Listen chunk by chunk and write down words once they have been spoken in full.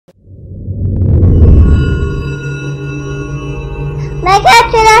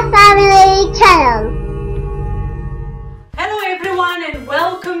to the family channel. Hello everyone and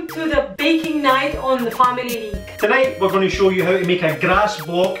welcome to the baking night on the Family League. Tonight we're going to show you how to make a grass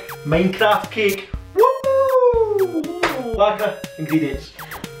block Minecraft cake. Woo! Lacquer ingredients.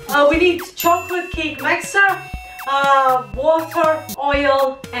 We need chocolate cake mixer, water,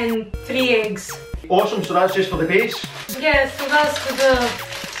 oil and 3 eggs. Awesome, so that's just for the base? Yeah, so that's for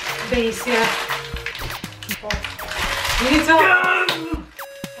the base, yeah. You need to...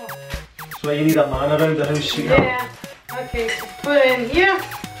 So you need a man around the house, sweetheart. Yeah, okay, so put it in here.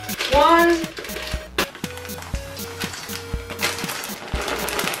 1.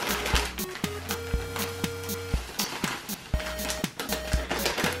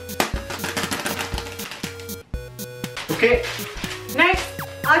 Okay. Next,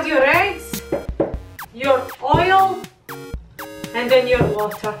 add your eggs, your oil, and then your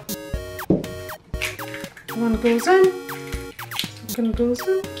water. One goes in, second goes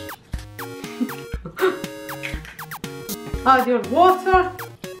in. Add your water,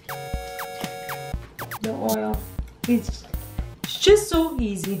 the oil. It's just so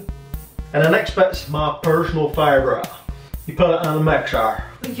easy. And the next bit's my personal favourite. You put it in a mixer.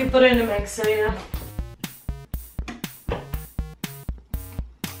 You put it in a mixer, yeah.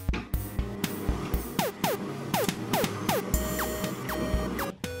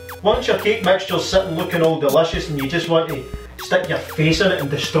 Once your cake mixture's sitting looking all delicious and you just want to stick your face in it and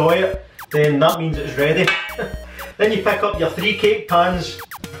destroy it, then that means it's ready. Then you pick up your 3 cake pans.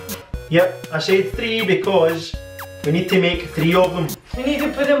 Yep, I said 3 because we need to make 3 of them. We need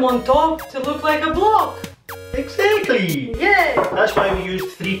to put them on top to look like a block. Exactly! Yeah! That's why we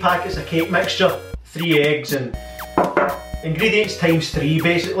used 3 packets of cake mixture, 3 eggs and ingredients times 3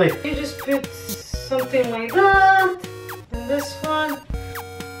 basically. You just put something like that, and this one.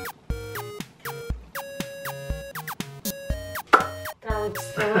 That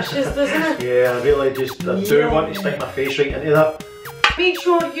looks delicious, doesn't it? Yeah, I really just I do want to stick my face right into that. Make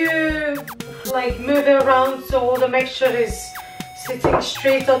sure you like move it around so all the mixture is sitting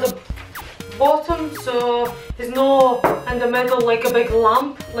straight at the bottom, so there's no in the middle like a big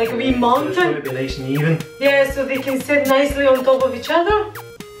lump, like a wee mountain. It's going to be nice and even. Yeah, so they can sit nicely on top of each other.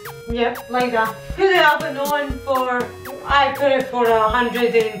 Yep, like that. Put the oven on for, I put it for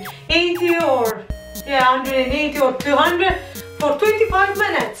 180 or, yeah, 180 or 200 for 25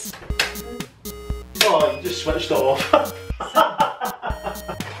 minutes. Oh, you just switched it off.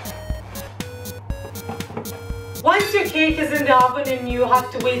 Once your cake is in the oven and you have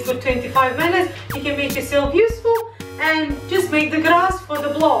to wait for 25 minutes, you can make yourself useful and just make the grass for the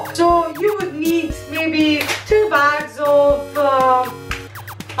block. So you would need maybe 2 bags of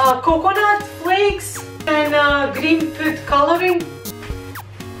coconut flakes and green food coloring.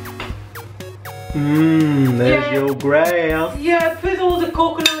 There's your grass. Yeah, put all the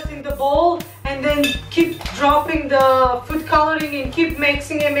coconut in the bowl and then keep dropping the food coloring and keep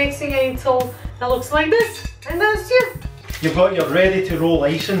mixing it until it looks like this. And that's it. You've got your ready to roll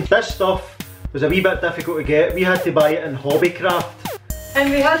icing. This stuff was a wee bit difficult to get. We had to buy it in Hobbycraft.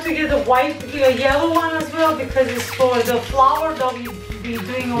 And we had to get the white, yellow one as well because it's for the flour that we'll be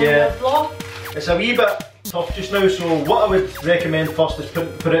doing on the block. It's a wee bit tough just now, so what I would recommend first is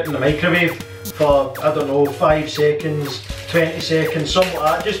put it in the microwave for, I don't know, 5 seconds, 20 seconds, something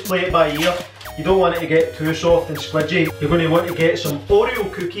like that. Just play it by ear. You don't want it to get too soft and squidgy. You're going to want to get some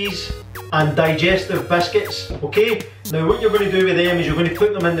Oreo cookies and Digestive biscuits, okay? Now what you're going to do with them is you're going to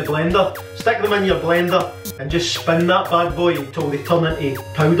put them in the blender, stick them in your blender and just spin that bad boy until they turn into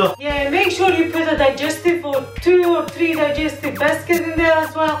powder. Yeah, make sure you put a Digestive or 2 or 3 Digestive biscuits in there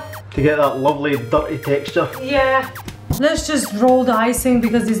as well. To get that lovely dirty texture. Yeah. Let's just roll the icing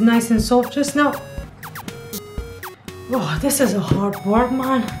because it's nice and soft just now. Oh, this is a hard work,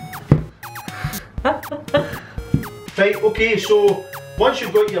 man. Right, okay, so once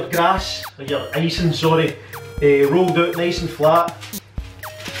you've got your grass, or your icing, sorry, rolled out nice and flat,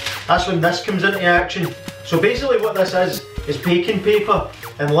 that's when this comes into action. So basically what this is baking paper,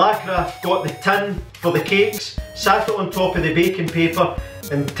 and Lacraft got the tin for the cakes, sat it on top of the baking paper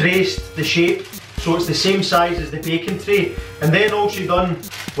and traced the shape so it's the same size as the baking tray, and then all she done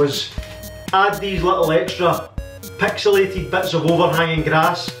was add these little extra pixelated bits of overhanging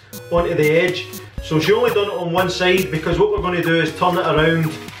grass onto the edge. So she only done it on one side because what we're going to do is turn it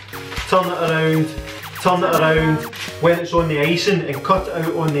around, turn it around, turn it around when it's on the icing and cut it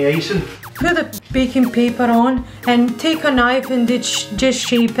out on the icing. Put the baking paper on and take a knife and just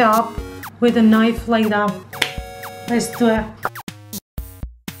shape it up with a knife like that. Let's do it.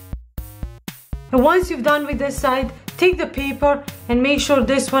 And once you've done with this side, take the paper and make sure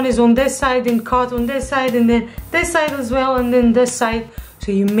this one is on this side and cut on this side and then this side as well and then this side.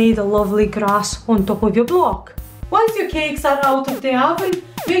 So you made a lovely grass on top of your block. Once your cakes are out of the oven,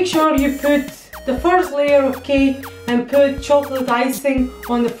 make sure you put the first layer of cake and put chocolate icing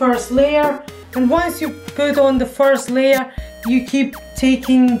on the first layer. And once you put on the first layer, you keep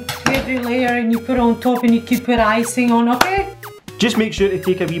taking every layer and you put on top and you keep put icing on, okay? Just make sure to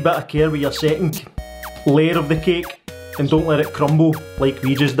take a wee bit of care with your second layer of the cake and don't let it crumble like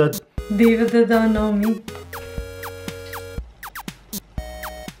we just did. David did that, not me.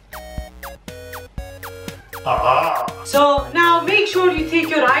 Ah. So now make sure you take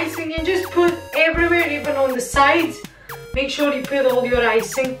your icing and just put everywhere, even on the sides. Make sure you put all your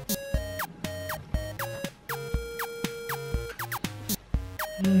icing.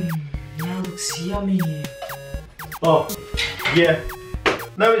 That looks yummy. Oh, yeah.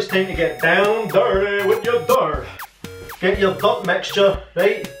 Now it's time to get down dirty with your dirt. Get your dirt mixture,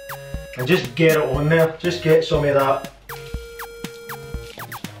 right? And just get it on there. Just get some of that.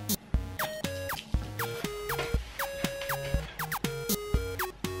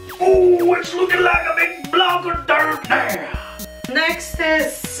 Oh, it's looking like a big block of dirt there. Next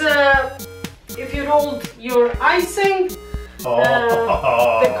is, if you rolled your icing,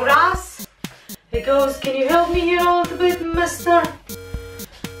 the grass. It goes, can you help me here a little bit, mister?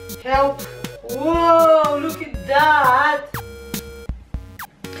 Help. Whoa, look at that.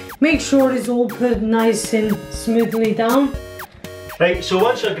 Make sure it's all put nice and smoothly down. Right, so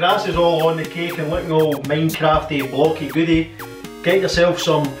once your grass is all on the cake and looking all Minecrafty, blocky goody, get yourself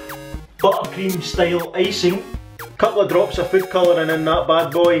some buttercream style icing. Couple of drops of food colouring in that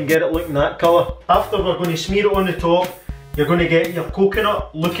bad boy and get it looking that colour. After we're going to smear it on the top, you're going to get your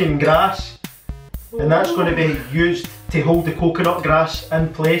coconut looking grass. And that's going to be used to hold the coconut grass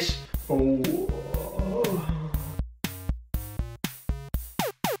in place. Oh.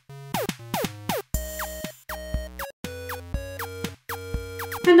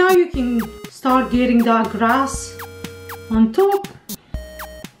 And now you can start getting that grass on top.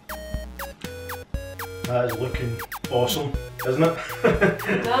 That is looking awesome, isn't it?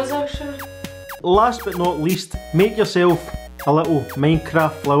 It does actually. Last but not least, make yourself a little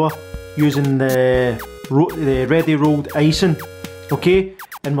Minecraft flower using the ready rolled icing, okay?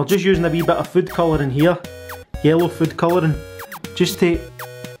 And we're just using a wee bit of food colouring here, yellow food colouring, just to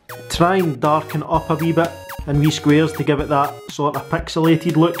try and darken up a wee bit in wee squares to give it that sort of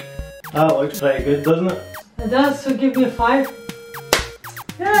pixelated look. That looks pretty good, doesn't it? It does, so give me a 5.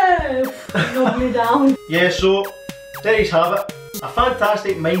 Yeah, knock me down. Yeah, so there you have it. A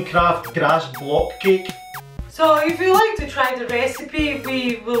fantastic Minecraft grass block cake. So if you like to try the recipe,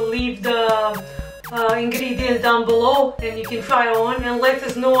 we will leave the ingredients down below and you can try on and let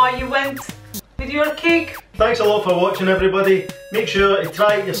us know how you went with your cake. Thanks a lot for watching, everybody. Make sure to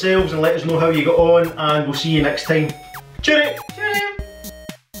try it yourselves and let us know how you got on, and we'll see you next time. Cheerio! Cheerio!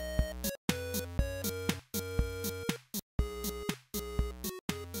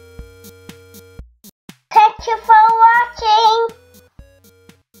 Thank you for watching.